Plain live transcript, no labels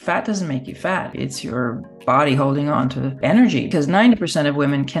Fat doesn't make you fat. It's your body holding on to energy because 90% of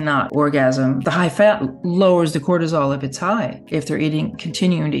women cannot orgasm. The high fat lowers the cortisol if it's high. If they're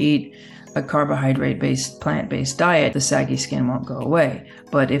continuing to eat a carbohydrate-based, plant-based diet, the saggy skin won't go away.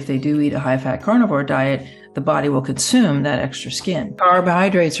 But if they do eat a high-fat carnivore diet, the body will consume that extra skin.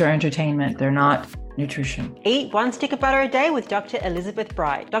 Carbohydrates are entertainment. They're not nutrition. Eat one stick of butter a day with Dr. Elisabeth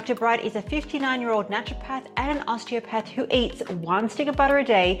Bright. Dr. Bright is a 59-year-old naturopath and an osteopath who eats one stick of butter a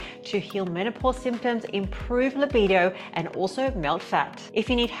day to heal menopause symptoms, improve libido, and also melt fat. If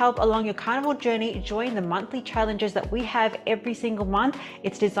you need help along your carnivore journey, join the monthly challenges that we have every single month.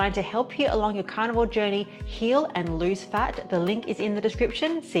 It's designed to help you along your carnivore journey, heal and lose fat. The link is in the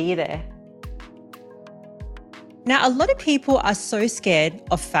description. See you there. Now, a lot of people are so scared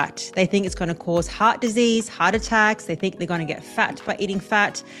of fat. They think it's going to cause heart disease, heart attacks. They think they're going to get fat by eating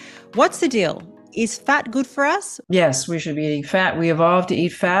fat. What's the deal? Is fat good for us? Yes, we should be eating fat. We evolved to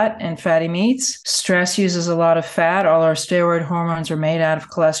eat fat and fatty meats. Stress uses a lot of fat. All our steroid hormones are made out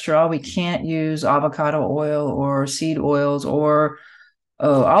of cholesterol. We can't use avocado oil or seed oils or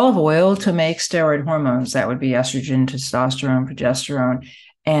olive oil to make steroid hormones. That would be estrogen, testosterone, progesterone,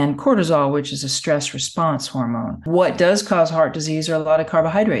 and cortisol, which is a stress response hormone. What does cause heart disease are a lot of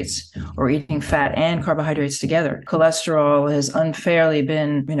carbohydrates, or eating fat and carbohydrates together. Cholesterol has unfairly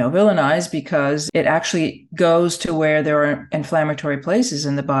been, villainized because it actually goes to where there are inflammatory places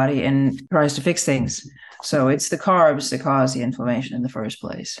in the body and tries to fix things. So it's the carbs that cause the inflammation in the first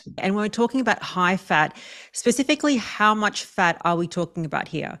place. And when we're talking about high fat, specifically, how much fat are we talking about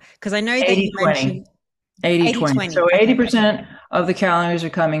here? Because I know that you mentioned 80-20. So 80% of the calories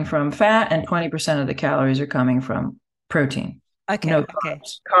are coming from fat and 20% of the calories are coming from protein. No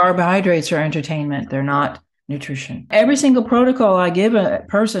carbs. Carbohydrates are entertainment. They're not nutrition. Every single protocol I give a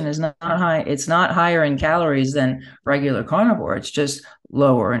person is not high. It's not higher in calories than regular carnivore. It's just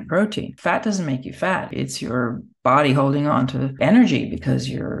lower in protein. Fat doesn't make you fat. It's your body holding on to energy because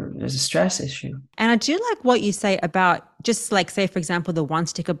there's a stress issue. And I do like what you say about just like, say, for example, the one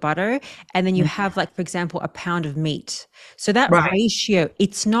stick of butter, and then you have like, for example, a pound of meat. So that ratio,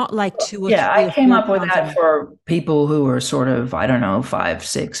 it's not like 2 or 3 I came up with that for people who are sort of, I don't know,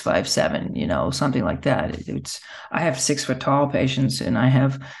 5'6", 5'7", something like that. I have 6 foot tall patients and I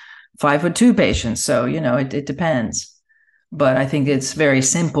have 5'2" patients. So, it depends. But I think it's very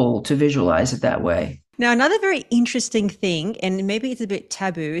simple to visualize it that way. Now, another very interesting thing, and maybe it's a bit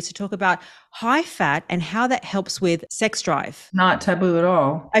taboo, is to talk about high fat and how that helps with sex drive. Not taboo at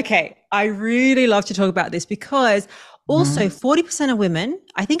all. Okay. I really love to talk about this because also 40% of women,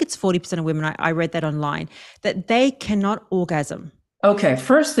 I think it's 40% of women, I read that online, that they cannot orgasm. Okay.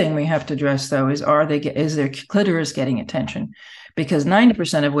 First thing we have to address though is their clitoris getting attention? Because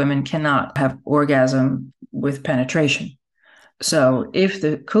 90% of women cannot have orgasm with penetration. So if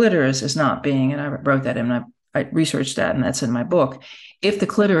the clitoris is not being, and I wrote that in, I researched that, and that's in my book. If the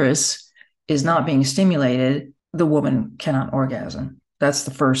clitoris is not being stimulated, the woman cannot orgasm. That's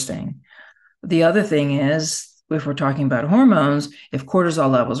the first thing. The other thing is, if we're talking about hormones, if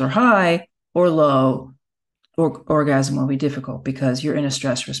cortisol levels are high or low, orgasm will be difficult because you're in a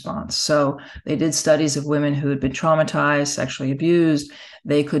stress response. So they did studies of women who had been traumatized, sexually abused.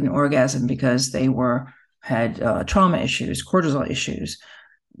 They couldn't orgasm because they had trauma issues, cortisol issues.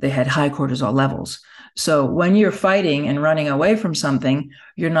 They had high cortisol levels. So when you're fighting and running away from something,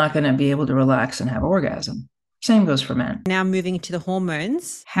 you're not going to be able to relax and have orgasm. Same goes for men. Now moving to the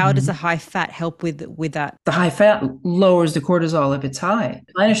hormones, how does the high fat help with that? The high fat lowers the cortisol if it's high,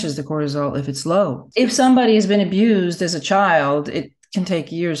 replenishes the cortisol if it's low. If somebody has been abused as a child, it can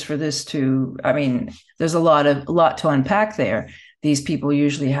take years for this there's a lot to unpack there. These people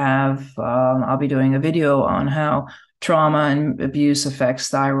usually have, I'll be doing a video on how trauma and abuse affects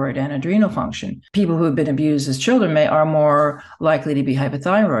thyroid and adrenal function. People who have been abused as children are more likely to be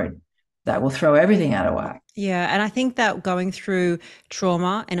hypothyroid. That will throw everything out of whack. Yeah. And I think that going through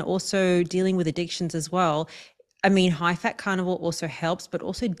trauma and also dealing with addictions as well, high fat carnivore also helps, but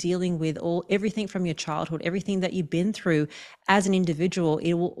also dealing with everything from your childhood, everything that you've been through as an individual,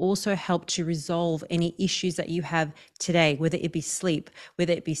 it will also help to resolve any issues that you have today, whether it be sleep,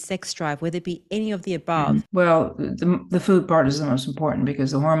 whether it be sex drive, whether it be any of the above. Well, the food part is the most important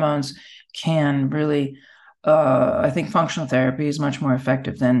because the hormones can really, I think functional therapy is much more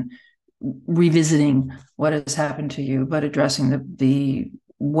effective than revisiting what has happened to you, but addressing the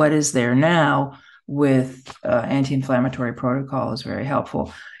what is there now with anti-inflammatory protocol is very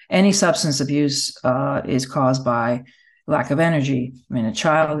helpful. Any substance abuse is caused by lack of energy. A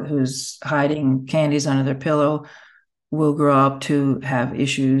child who's hiding candies under their pillow will grow up to have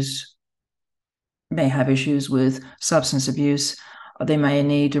issues, may have issues with substance abuse. They may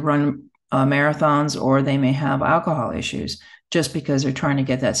need to run marathons, or they may have alcohol issues just because they're trying to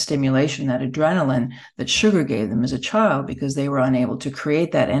get that stimulation, that adrenaline that sugar gave them as a child, because they were unable to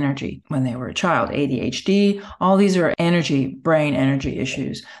create that energy when they were a child. ADHD, all these are brain energy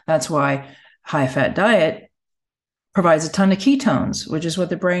issues. That's why high-fat diet provides a ton of ketones, which is what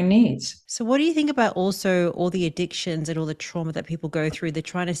the brain needs. So what do you think about also all the addictions and all the trauma that people go through? They're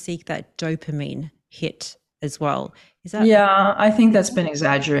trying to seek that dopamine hit as well. Is that? Yeah, I think that's been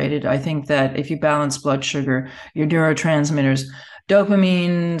exaggerated. I think that if you balance blood sugar, your neurotransmitters,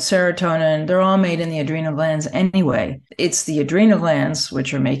 dopamine, serotonin, they're all made in the adrenal glands anyway. It's the adrenal glands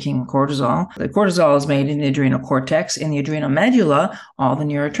which are making cortisol. The cortisol is made in the adrenal cortex. In the adrenal medulla, all the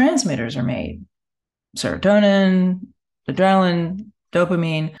neurotransmitters are made. Serotonin, adrenaline,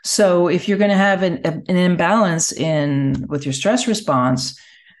 dopamine. So if you're going to have an imbalance with your stress response,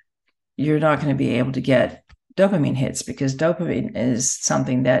 you're not going to be able to get dopamine hits, because dopamine is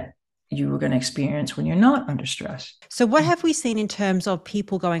something that you are going to experience when you're not under stress. So what have we seen in terms of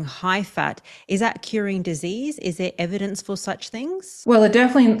people going high fat? Is that curing disease? Is there evidence for such things? Well, it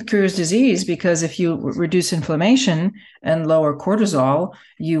definitely cures disease, because if you reduce inflammation and lower cortisol,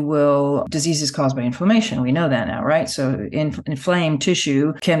 disease is caused by inflammation. We know that now, right? So inflamed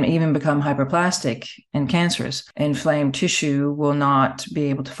tissue can even become hyperplastic and cancerous. Inflamed tissue will not be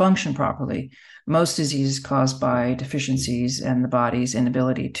able to function properly. Most disease is caused by deficiencies and the body's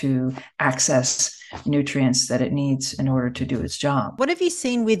inability to access nutrients that it needs in order to do its job. What have you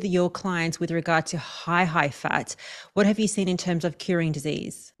seen with your clients with regard to high fat? What have you seen in terms of curing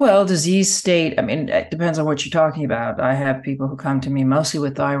disease? Well, disease state, I mean, it depends on what you're talking about. I have people who come to me mostly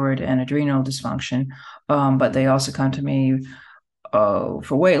with thyroid and adrenal dysfunction, but they also come to me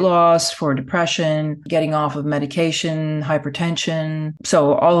for weight loss, for depression, getting off of medication, hypertension.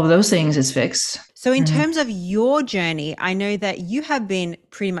 So all of those things is fixed. So in terms of your journey, I know that you have been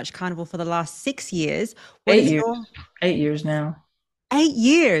pretty much carnivore for the last 6 years. 8 years. 8 years now. 8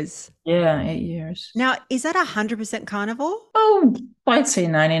 years? Yeah, 8 years. Now, is that 100% carnivore? Oh, I'd say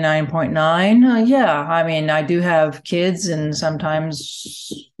 99.9. Yeah, I mean, I do have kids, and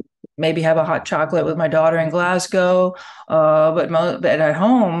sometimes maybe have a hot chocolate with my daughter in Glasgow. But at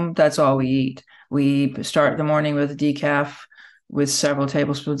home, that's all we eat. We start the morning with a decaf with several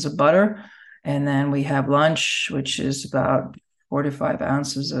tablespoons of butter. And then we have lunch, which is about 4 to 5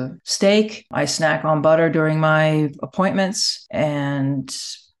 ounces of steak. I snack on butter during my appointments. And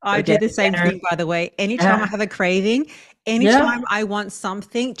I do the same thing, by the way. Anytime I have a craving, anytime I want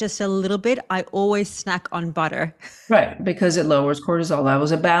something, just a little bit, I always snack on butter. Right, because it lowers cortisol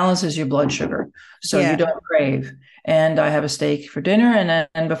levels. It balances your blood sugar, so you don't crave. And I have a steak for dinner,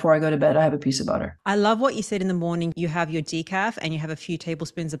 and before I go to bed, I have a piece of butter. I love what you said in the morning. You have your decaf and you have a few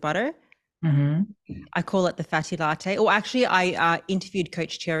tablespoons of butter. Mm-hmm. I call it the fatty latte. Or actually, I interviewed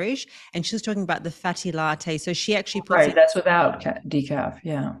Coach Cherish, and she was talking about the fatty latte. So she actually puts that's without decaf.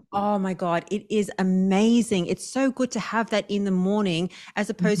 Yeah. Oh my God, it is amazing. It's so good to have that in the morning,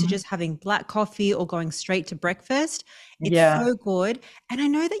 as opposed to just having black coffee or going straight to breakfast. It's so good. And I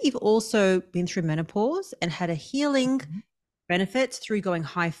know that you've also been through menopause and had a healing benefits through going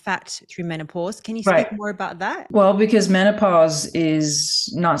high fat through menopause. Can you speak more about that? Well, because menopause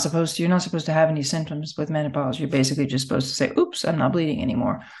is you're not supposed to have any symptoms with menopause. You're basically just supposed to say, oops, I'm not bleeding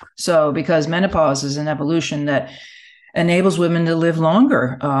anymore. So because menopause is an evolution that enables women to live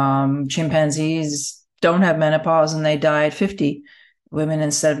longer. Chimpanzees don't have menopause and they die at 50. Women,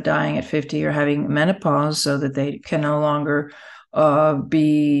 instead of dying at 50, are having menopause so that they can no longer have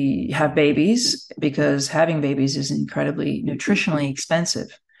babies, because having babies is incredibly nutritionally expensive.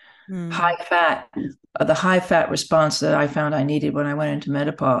 High fat, the high fat response that I found I needed when I went into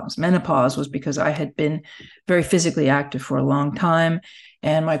menopause was because I had been very physically active for a long time,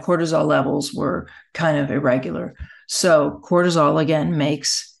 and my cortisol levels were kind of irregular. So cortisol, again,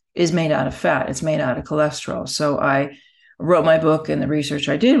 is made out of fat. It's made out of cholesterol. So I wrote my book, and the research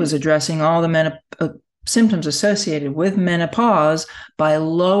I did was addressing all the symptoms associated with menopause by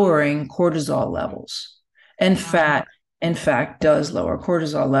lowering cortisol levels. And fat, in fact, does lower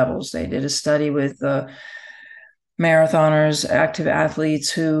cortisol levels. They did a study with marathoners, active athletes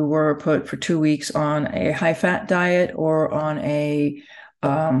who were put for 2 weeks on a high-fat diet or on a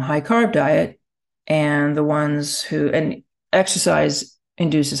high-carb diet, and the ones and exercise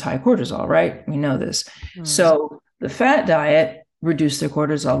induces high cortisol, right? We know this. So the fat diet reduced their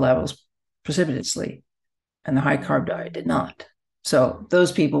cortisol levels precipitously, and the high-carb diet did not. So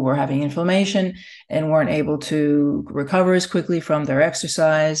those people were having inflammation and weren't able to recover as quickly from their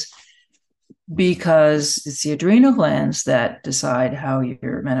exercise. because it's the adrenal glands that decide how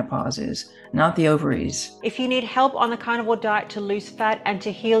your menopause is, not the ovaries. If you need help on the carnivore diet to lose fat and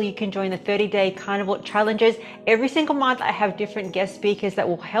to heal, you can join the 30-day carnivore challenges. Every single month, I have different guest speakers that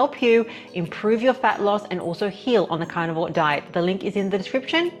will help you improve your fat loss and also heal on the carnivore diet. The link is in the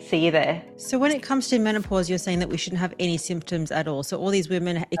description. See you there. So when it comes to menopause, you're saying that we shouldn't have any symptoms at all. So all these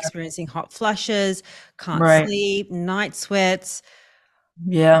women experiencing hot flushes, can't Right. sleep, night sweats.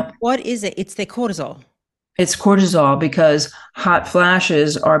 Yeah. What is it? It's their cortisol. It's cortisol, because hot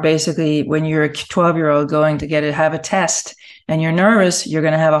flashes are basically when you're a 12-year-old going to have a test and you're nervous, you're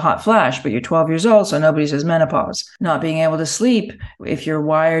going to have a hot flash, but you're 12 years old, so nobody says menopause. Not being able to sleep, if you're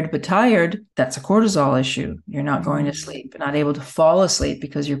wired but tired, that's a cortisol issue. You're not going to sleep, not able to fall asleep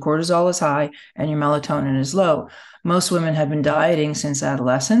because your cortisol is high and your melatonin is low. Most women have been dieting since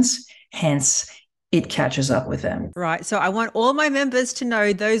adolescence, hence it catches up with them. Right. So I want all my members to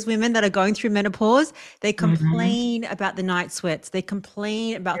know, those women that are going through menopause, they complain about the night sweats, they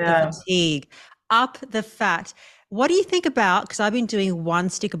complain about the fatigue, up the fat. What do you think about, because I've been doing 1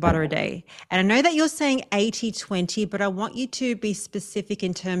 stick of butter a day, and I know that you're saying 80-20, but I want you to be specific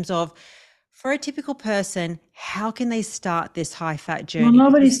in terms of, for a typical person, how can they start this high fat journey? Well,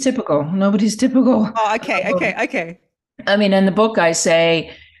 nobody's typical. Nobody's typical. Oh, okay. I mean, in the book, I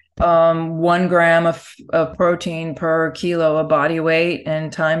say 1 gram of protein per kilo of body weight,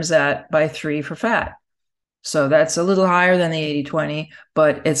 and times that by 3 for fat. So that's a little higher than the 80-20,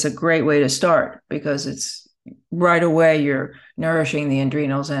 but it's a great way to start, because it's right away you're nourishing the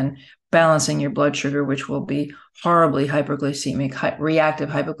adrenals and balancing your blood sugar, which will be horribly hyperglycemic, reactive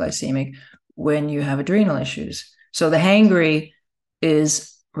hypoglycemic when you have adrenal issues. So the hangry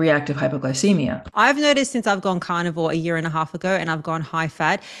is reactive hypoglycemia. I've noticed since I've gone carnivore a year and a half ago and I've gone high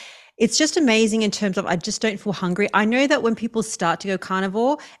fat, it's just amazing in terms of I just don't feel hungry. I know that when people start to go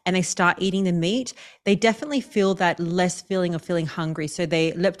carnivore and they start eating the meat, they definitely feel that less feeling of feeling hungry. So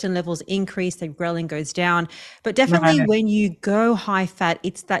their leptin levels increase, their ghrelin goes down. But definitely when you go high fat,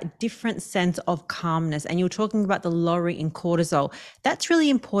 it's that different sense of calmness. And you're talking about the lowering in cortisol. That's really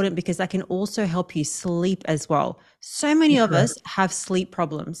important because that can also help you sleep as well. So many of us have sleep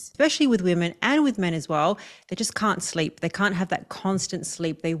problems, especially with women and with men as well. They just can't sleep. They can't have that constant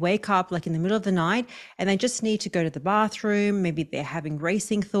sleep. They wake up like in the middle of the night and they just need to go to the bathroom. Maybe they're having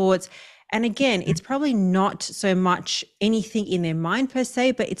racing thoughts. And again, it's probably not so much anything in their mind per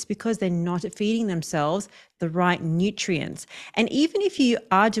se, but it's because they're not feeding themselves the right nutrients. And even if you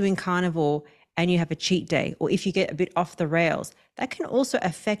are doing carnivore and you have a cheat day, or if you get a bit off the rails, that can also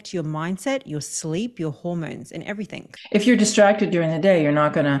affect your mindset, your sleep, your hormones, and everything. If you're distracted during the day, you're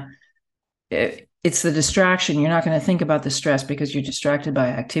not going to, it's the distraction. You're not going to think about the stress because you're distracted by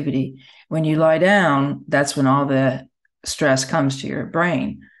activity. When you lie down, that's when all the stress comes to your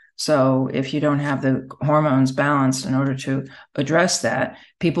brain. So if you don't have the hormones balanced in order to address that,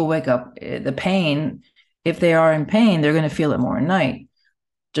 people wake up, the pain, if they are in pain, they're going to feel it more at night.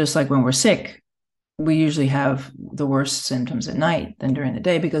 Just like when we're sick, we usually have the worst symptoms at night than during the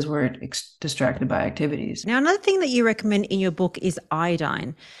day because we're distracted by activities. Now, another thing that you recommend in your book is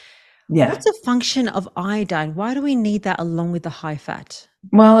iodine. Yeah. What's the function of iodine? Why do we need that along with the high fat?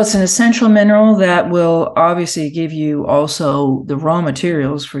 Well, it's an essential mineral that will obviously give you also the raw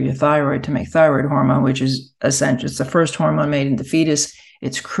materials for your thyroid to make thyroid hormone, which is essential. It's the first hormone made in the fetus.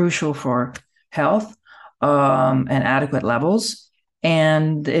 It's crucial for health and adequate levels.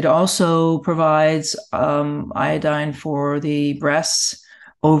 And it also provides iodine for the breasts,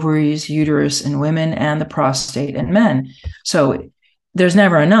 ovaries, uterus in women, and the prostate in men. So there's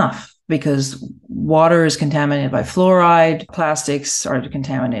never enough because water is contaminated by fluoride, plastics are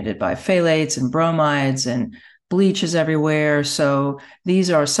contaminated by phthalates and bromides, and bleach is everywhere. So these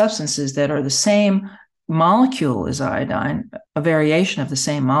are substances that are the same molecule as iodine, a variation of the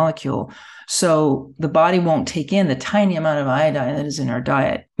same molecule. So the body won't take in the tiny amount of iodine that is in our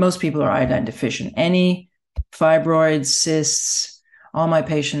diet. Most people are iodine deficient. Any fibroids, cysts, all my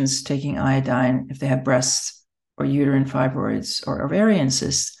patients taking iodine, if they have breasts or uterine fibroids or ovarian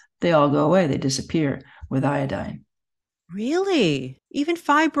cysts, they all go away. They disappear with iodine. Really? Even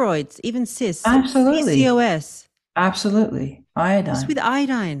fibroids, even cysts? Absolutely. PCOS? Absolutely. Iodine. Just with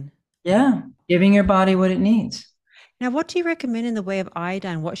iodine? Yeah. Giving your body what it needs. Now, what do you recommend in the way of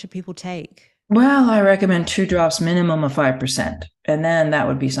iodine? What should people take? Well, I recommend 2 drops minimum of 5%. And then that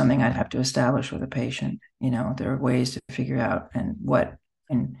would be something I'd have to establish with a patient. You know, there are ways to figure out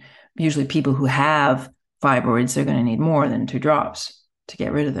and usually people who have fibroids, they're going to need more than 2 drops to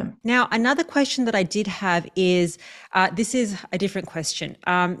get rid of them. Now, another question that I did have is, this is a different question.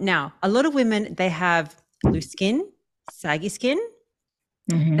 Now, a lot of women, they have loose skin, saggy skin,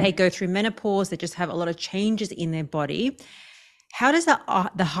 They go through menopause, they just have a lot of changes in their body. How does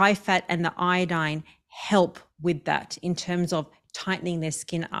the high fat and the iodine help with that in terms of tightening their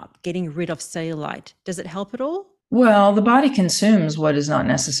skin up, getting rid of cellulite? Does it help at all? Well, the body consumes what is not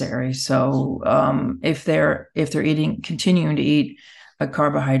necessary. So if they're continuing to eat a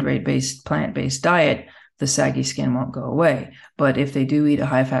carbohydrate-based, plant-based diet, the saggy skin won't go away. But if they do eat a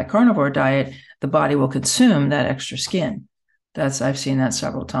high-fat carnivore diet, the body will consume that extra skin. I've seen that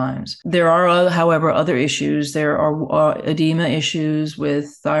several times. There are, however, other issues. There are edema issues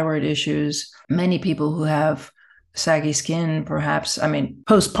with thyroid issues. Many people who have saggy skin, perhaps,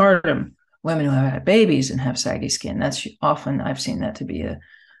 postpartum, women who have had babies and have saggy skin, that's often, I've seen that to be a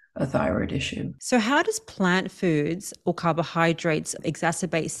thyroid issue. So how does plant foods or carbohydrates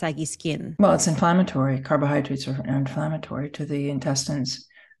exacerbate saggy skin? Well, it's inflammatory. Carbohydrates are inflammatory to the intestines,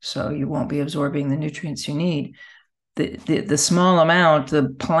 so you won't be absorbing the nutrients you need. The small amount, the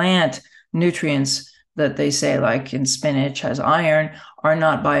plant nutrients that they say, like in spinach has iron, are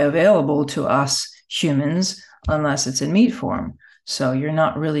not bioavailable to us humans unless it's in meat form. So you're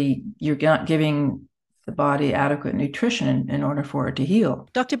not giving the body adequate nutrition in order for it to heal.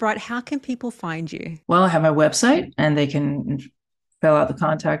 Dr. Bright, how can people find you? Well, I have my website, and they can fill out the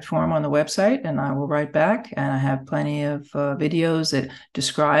contact form on the website, and I will write back. And I have plenty of videos that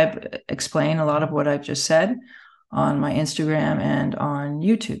explain a lot of what I've just said on my Instagram and on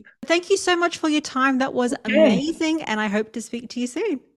YouTube. Thank you so much for your time. That was amazing, and I hope to speak to you soon.